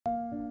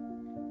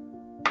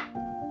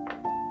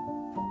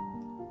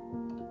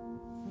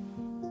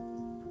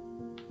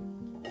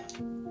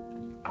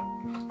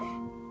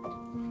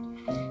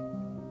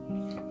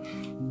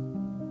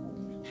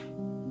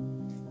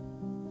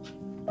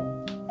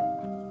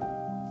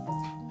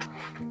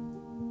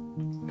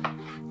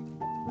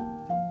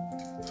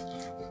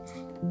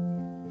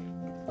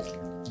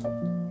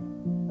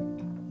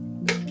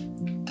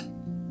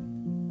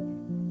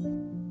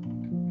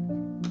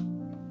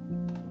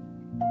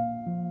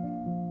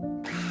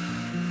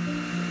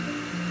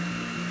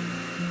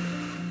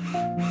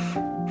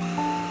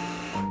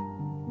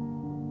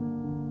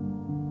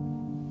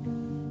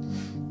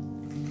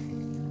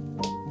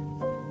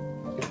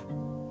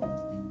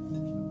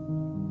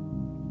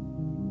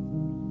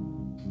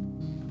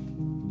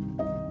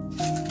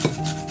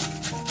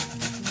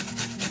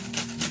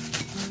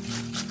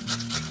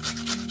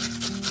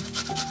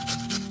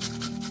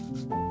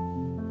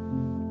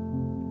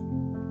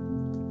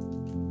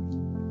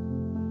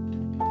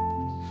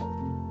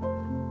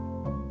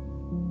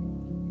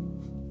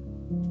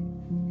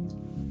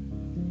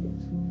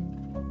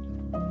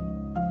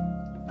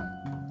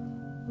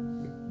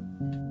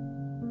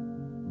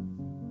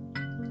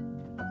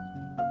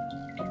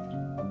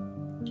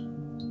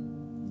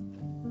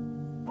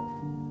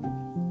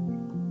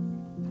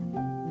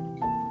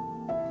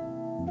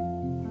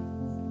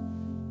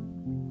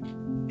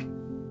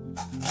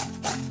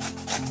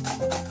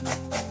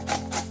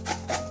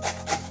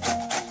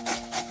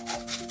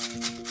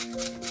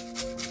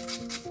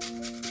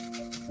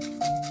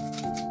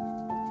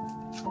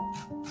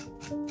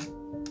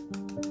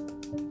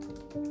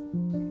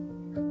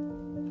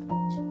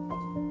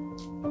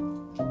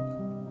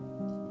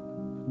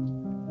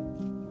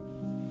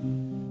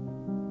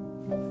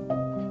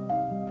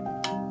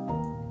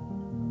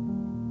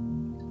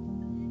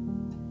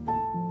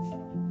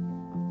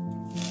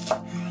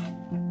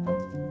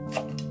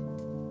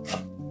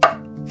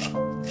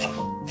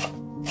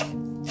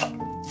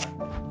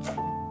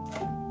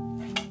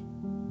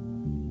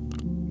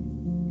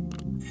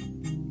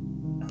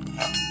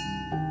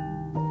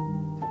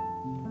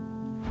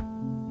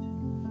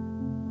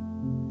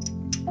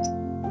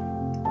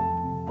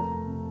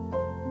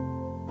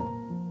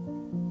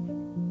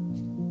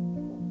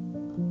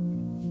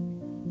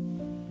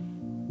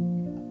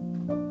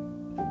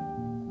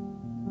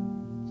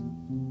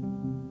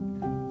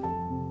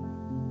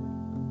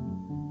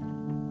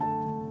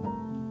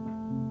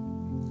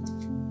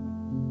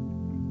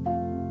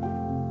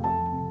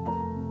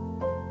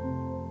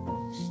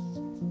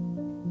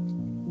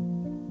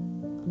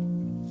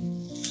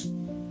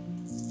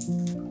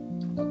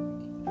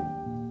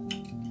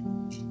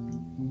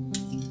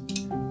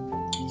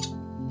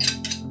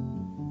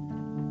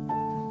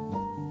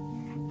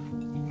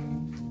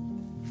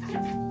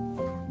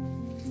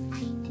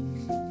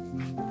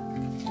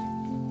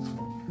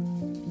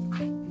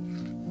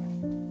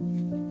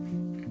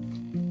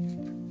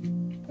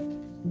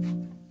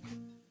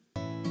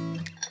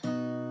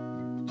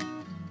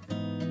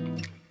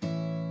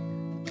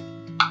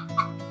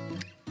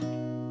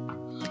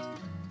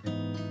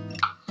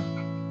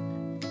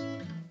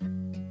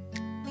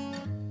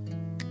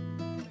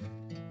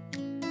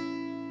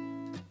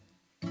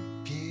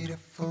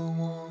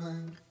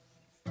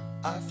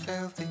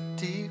felt it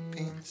deep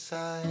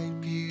inside,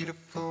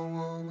 beautiful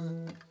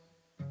woman.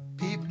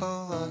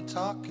 People are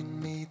talking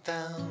me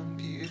down,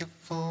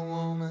 beautiful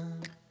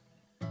woman.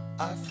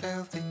 I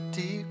felt it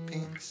deep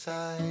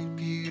inside,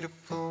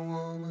 beautiful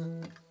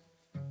woman.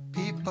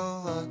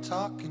 People are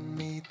talking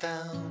me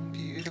down,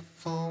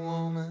 beautiful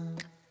woman.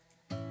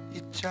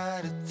 You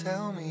try to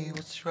tell me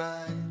what's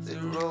right, the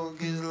road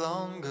gets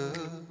longer.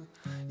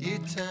 You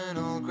turn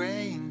all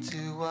grey into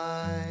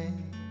white.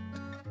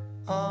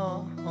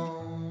 Oh,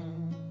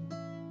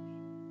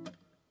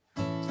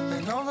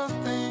 and all the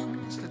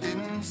things I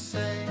didn't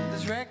say,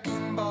 there's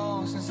wrecking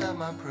balls inside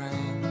my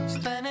brain.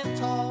 Standing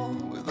tall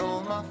with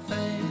all my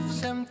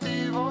faith,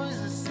 empty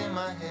voices in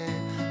my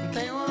head, and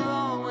they will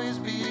always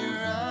be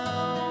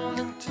around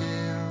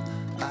until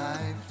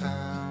I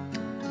found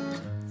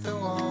the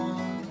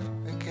one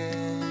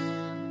again.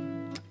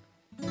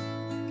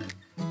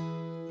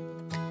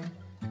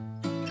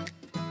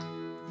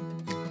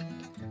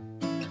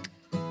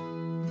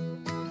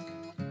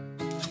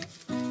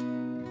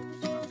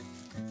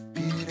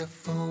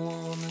 Beautiful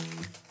woman,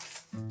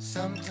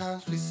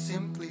 sometimes we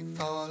simply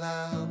fall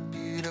out.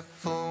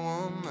 Beautiful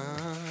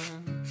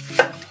woman,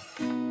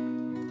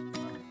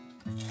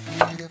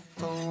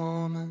 beautiful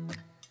woman,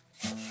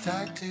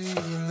 tied to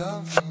your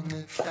love in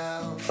a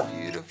doubt.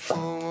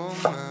 Beautiful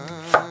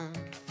woman,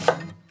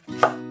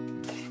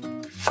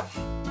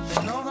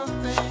 and all the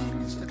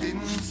things I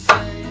didn't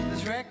say,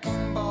 there's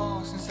wrecking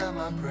balls inside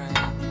my brain.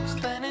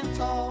 Standing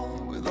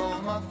tall with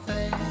all my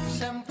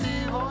faith,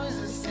 empty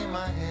voices in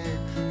my head,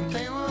 and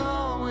they will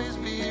always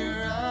be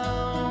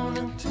around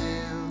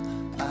until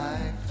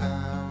I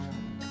found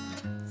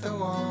the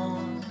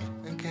one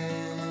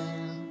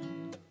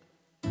again.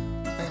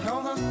 And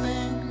all the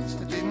things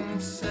I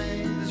didn't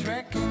say, there's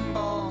wrecking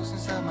balls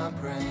inside my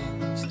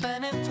brain.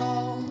 Standing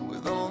tall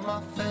with all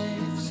my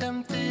faith,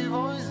 empty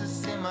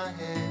voices in my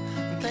head,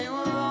 and they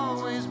will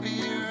always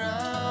be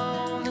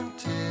around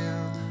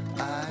until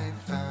I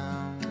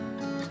found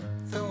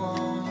the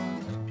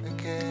one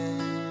again.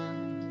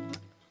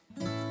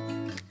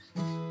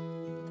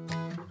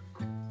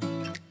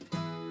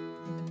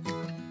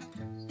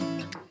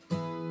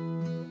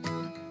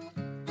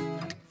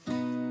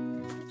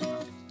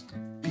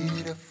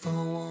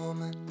 Beautiful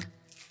woman,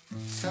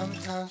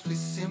 sometimes we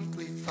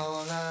simply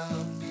fall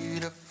out.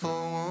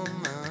 Beautiful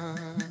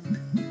woman,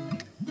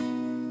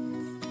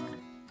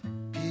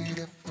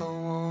 beautiful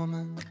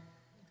woman,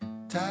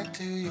 tied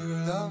to your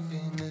love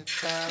in a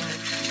doubt.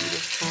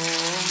 Beautiful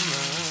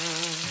woman,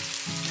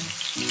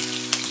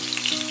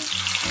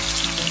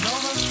 and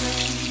all the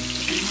things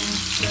I didn't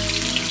say,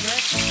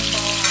 wrecking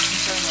balls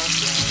inside my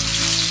brain.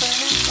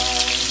 Standing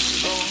tall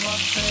with all my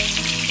faith,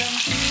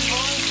 empty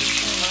voices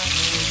in my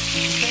head,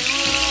 they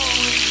will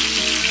always be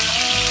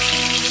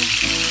around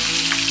until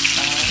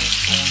I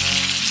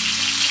found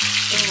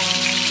the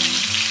one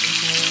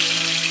again.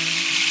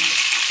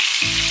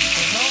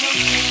 And all the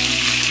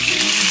things I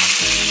didn't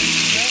say,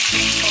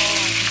 wrecking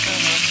balls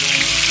inside my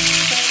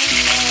brain.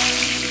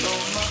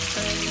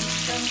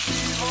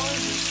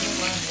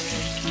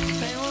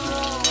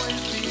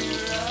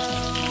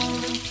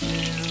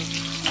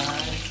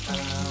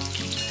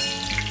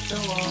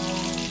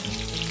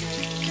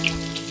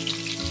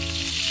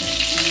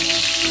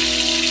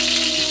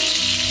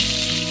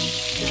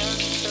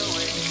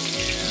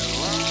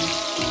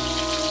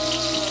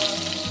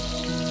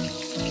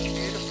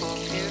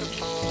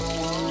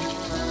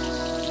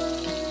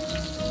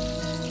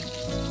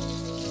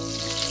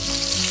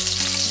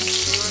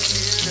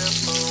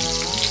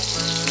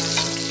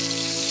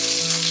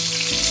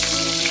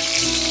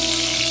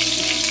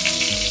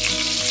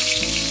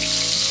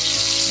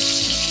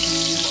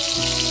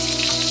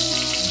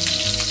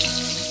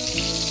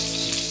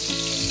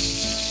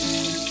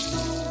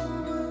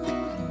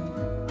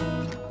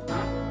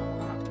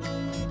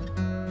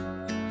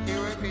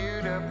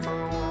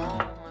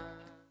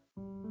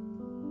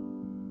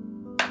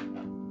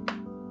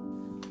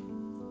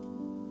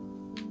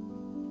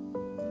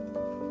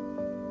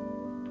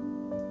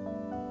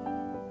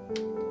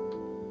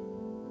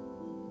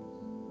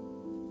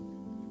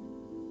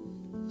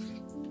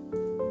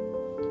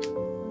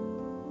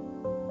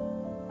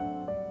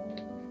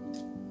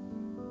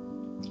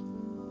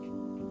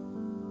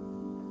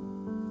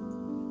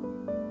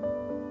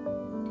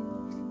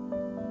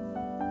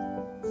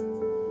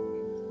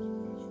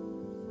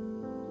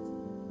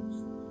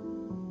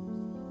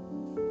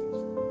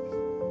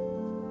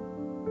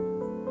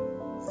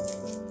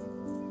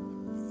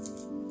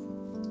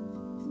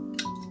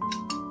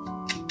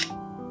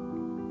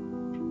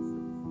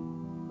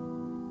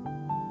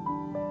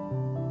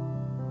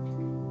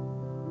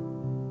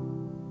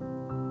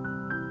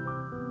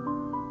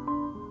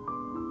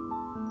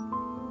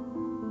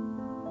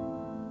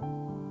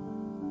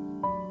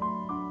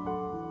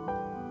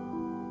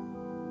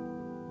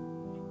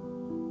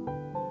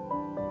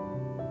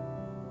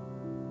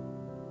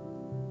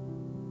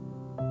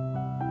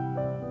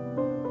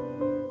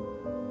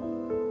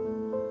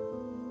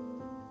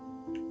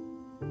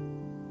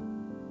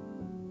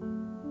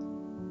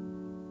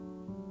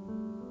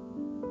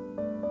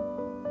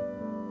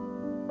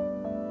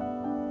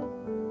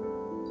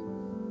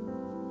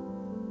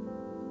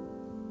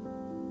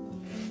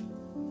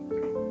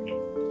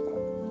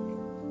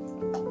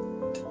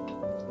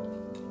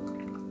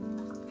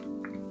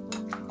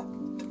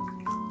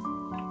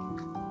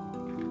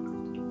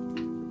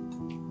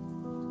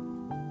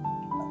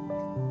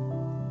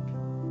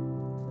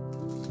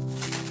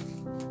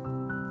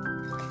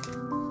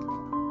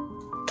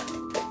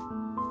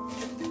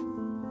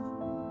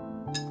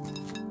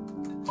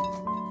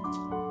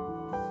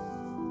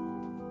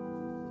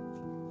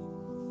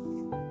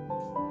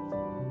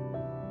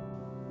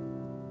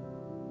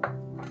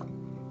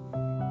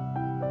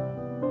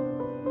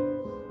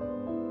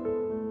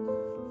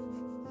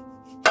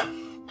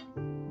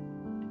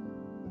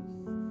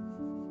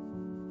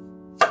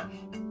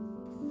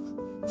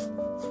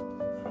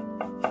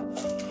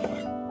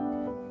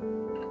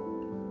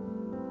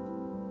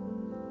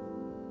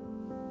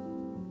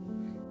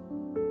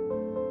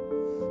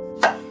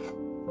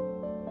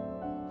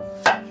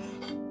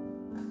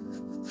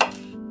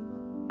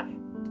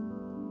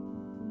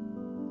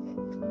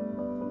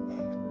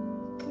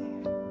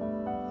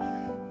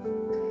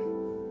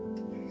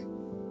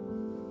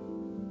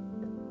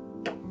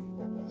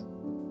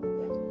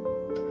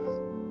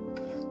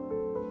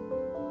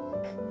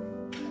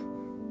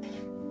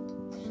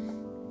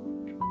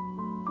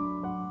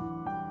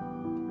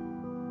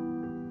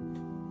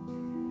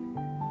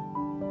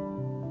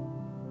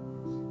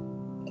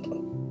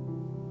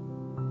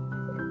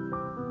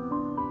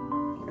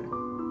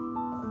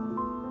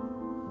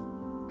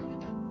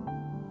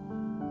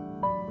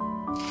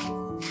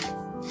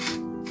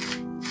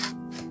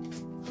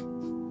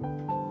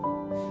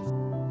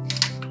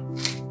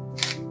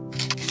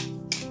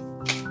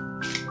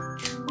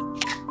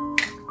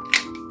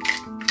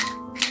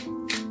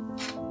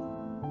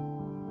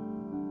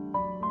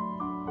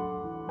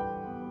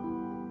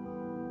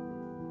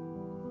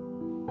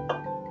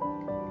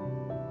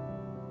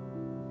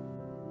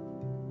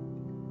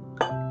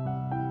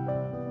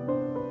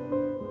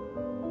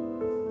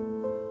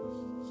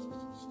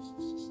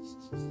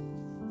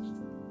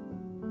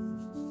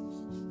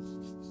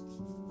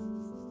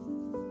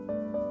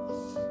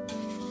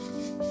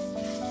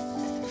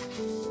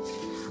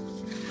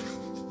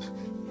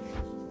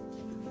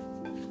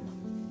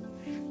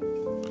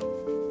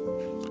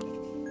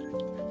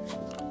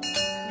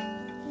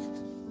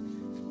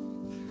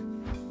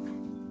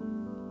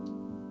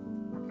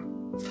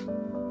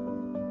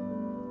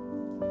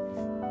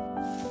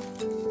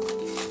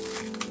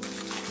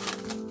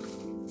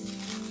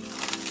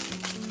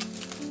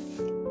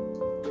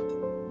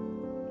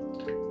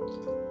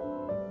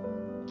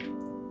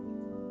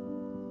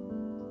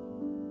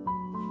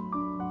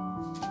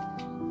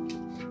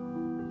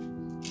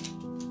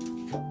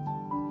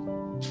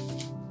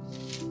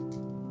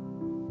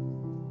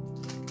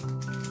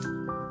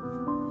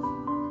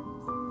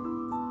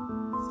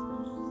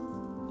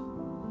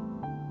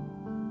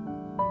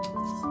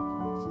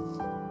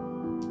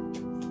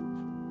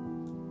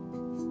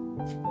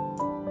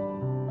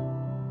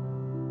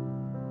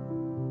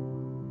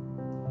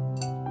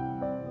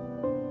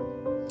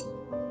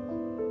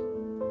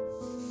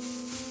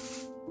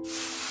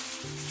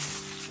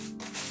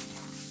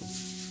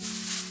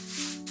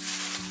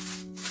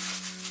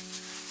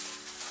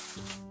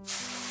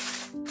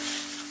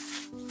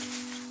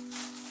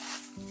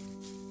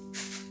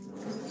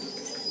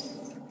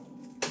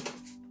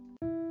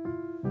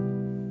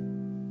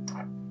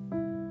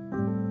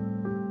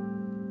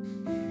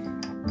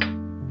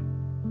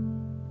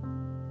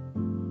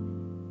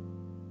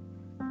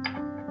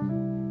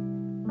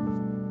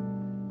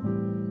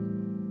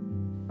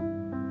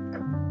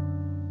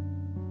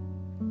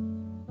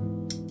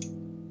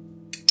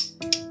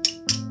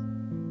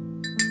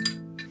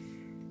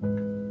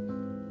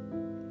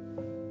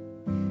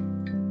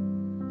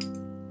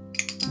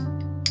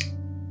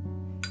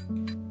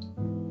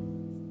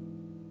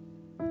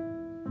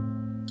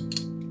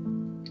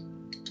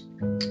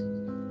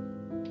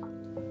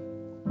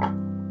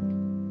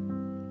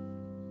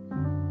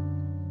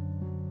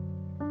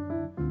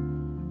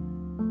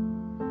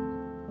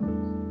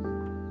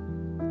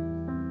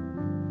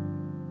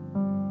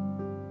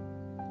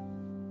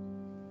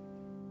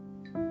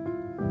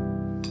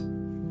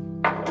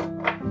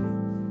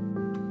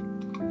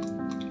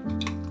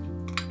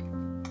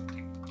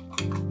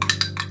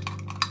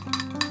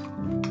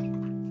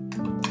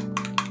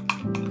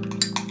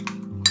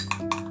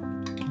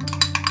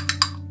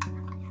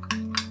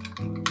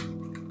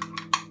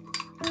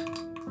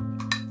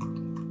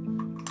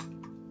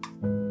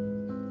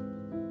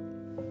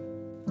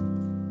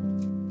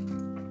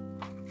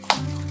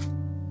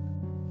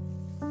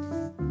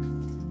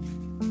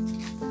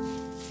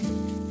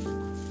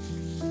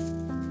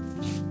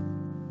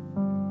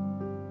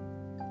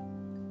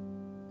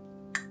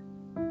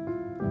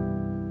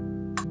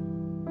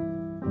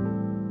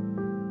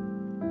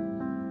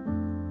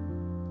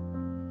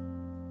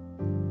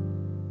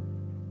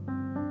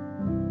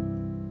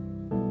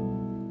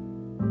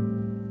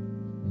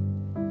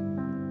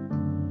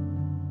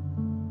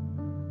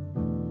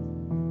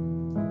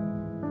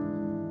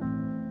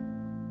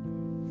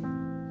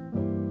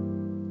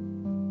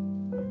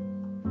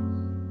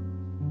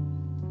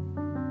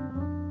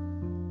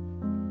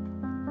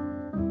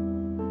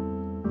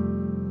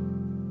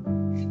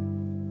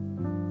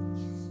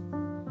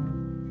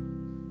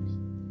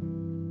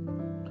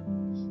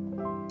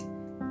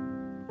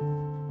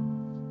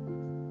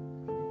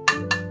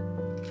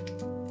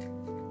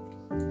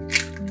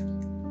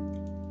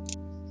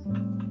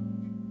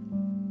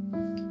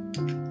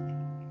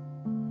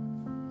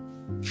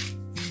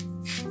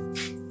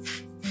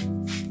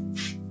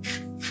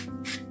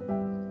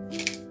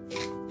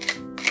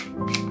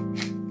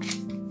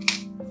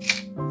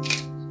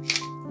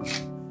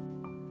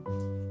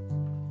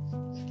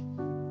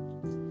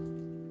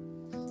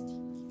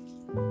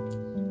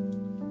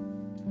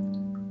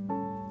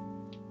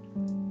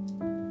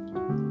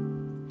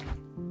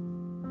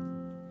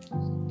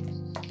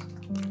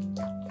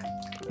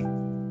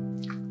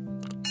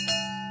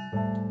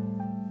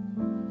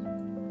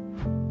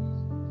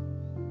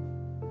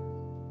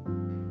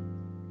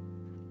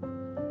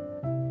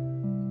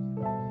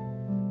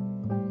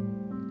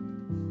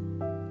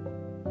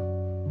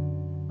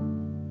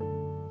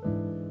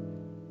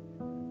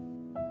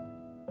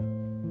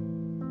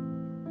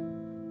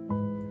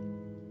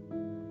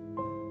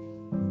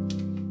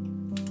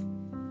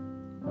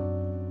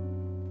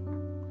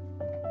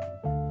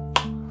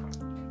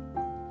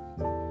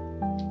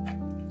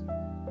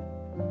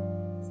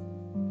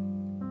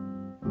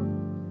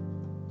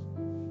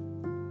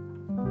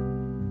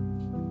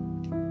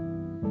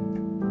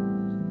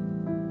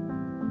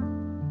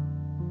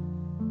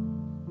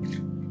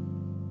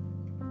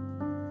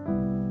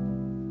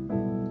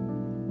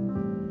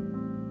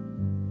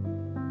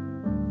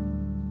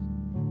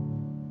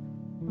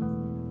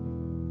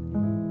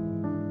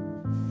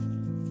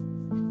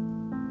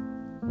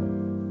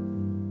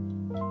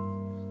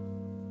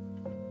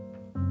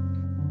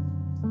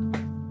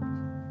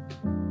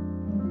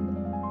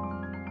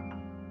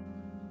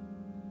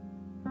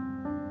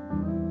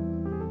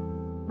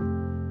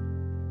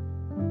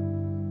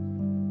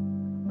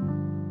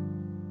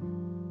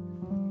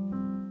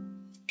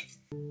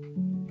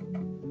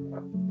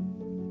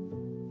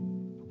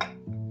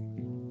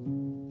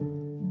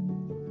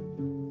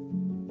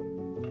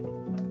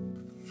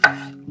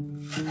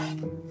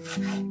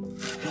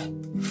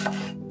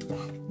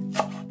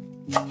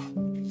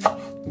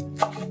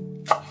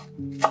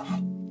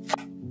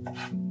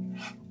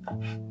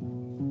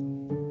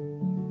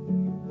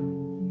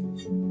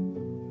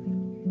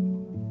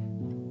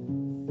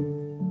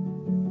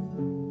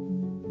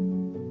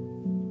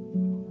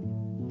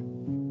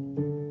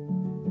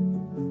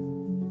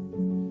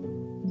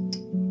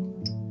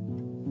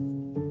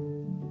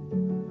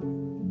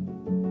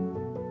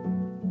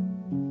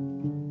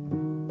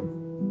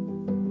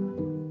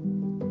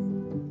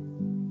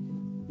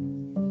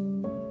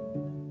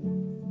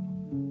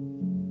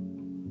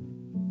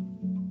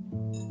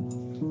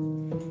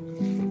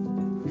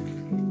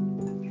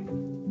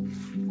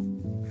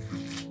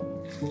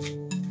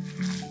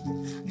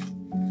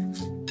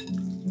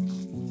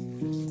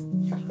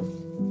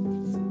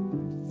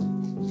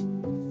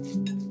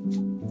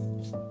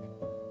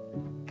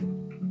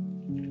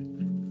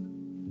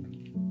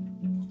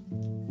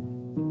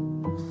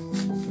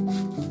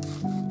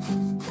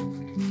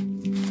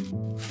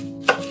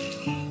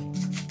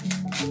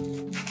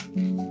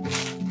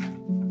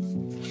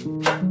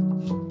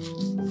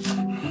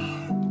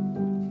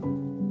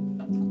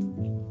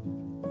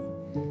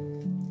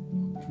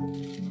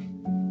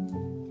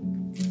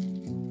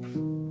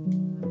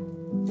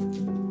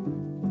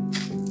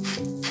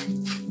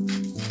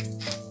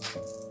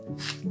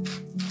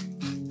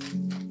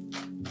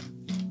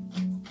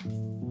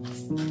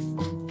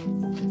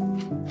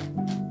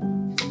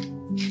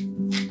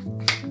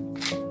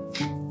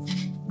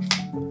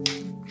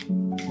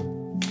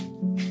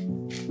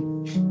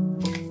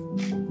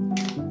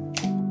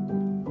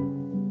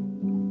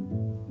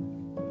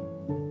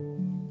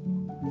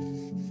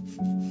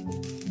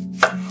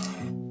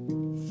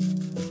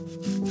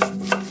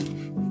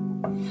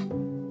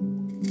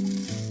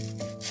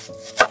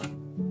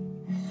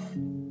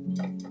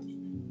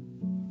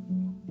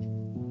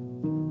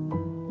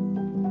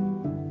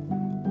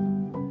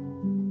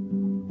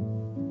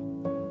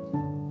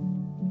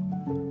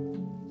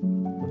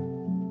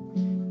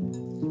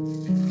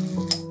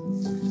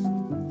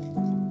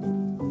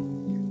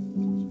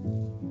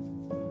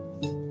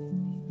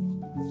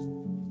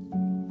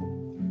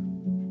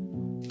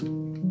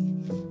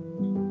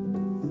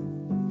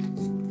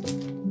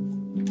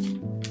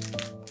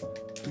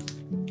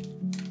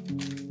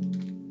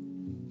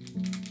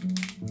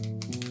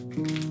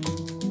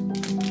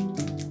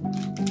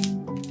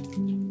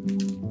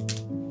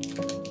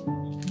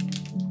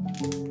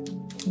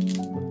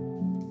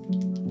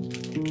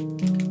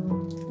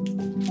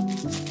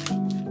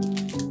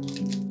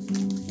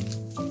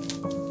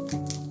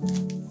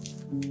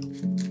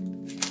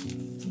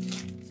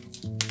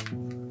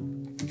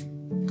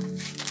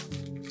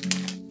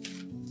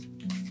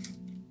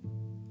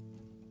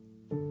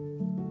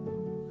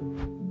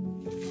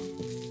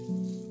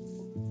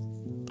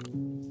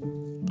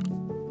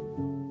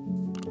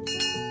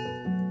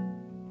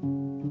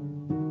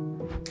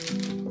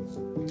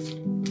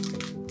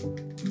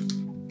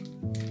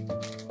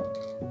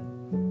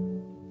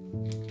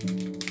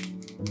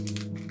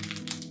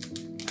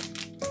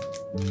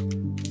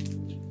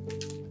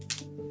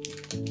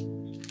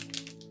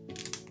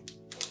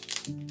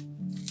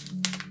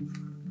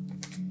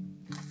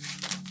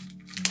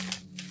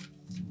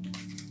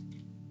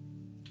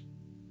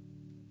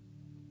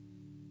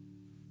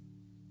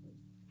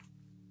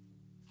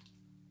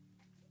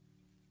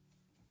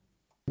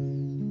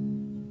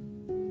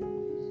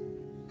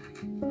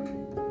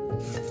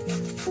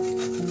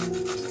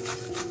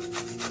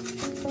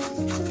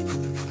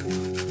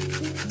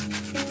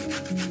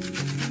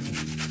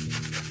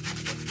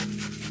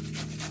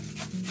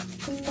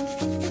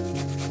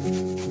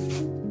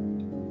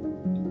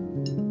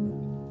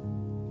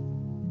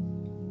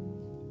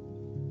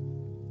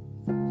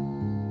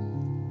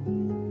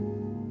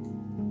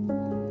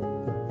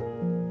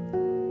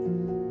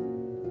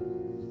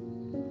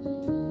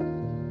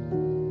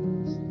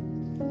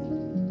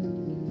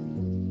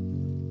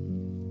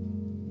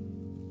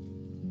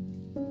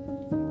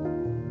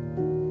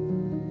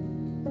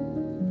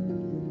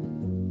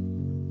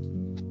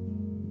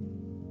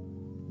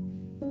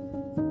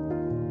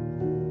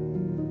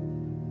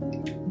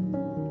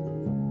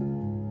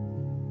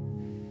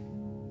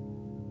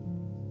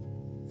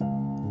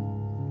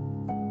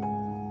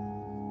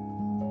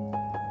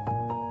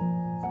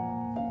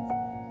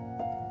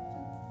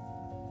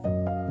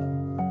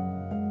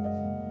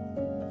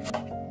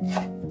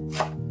 Yeah.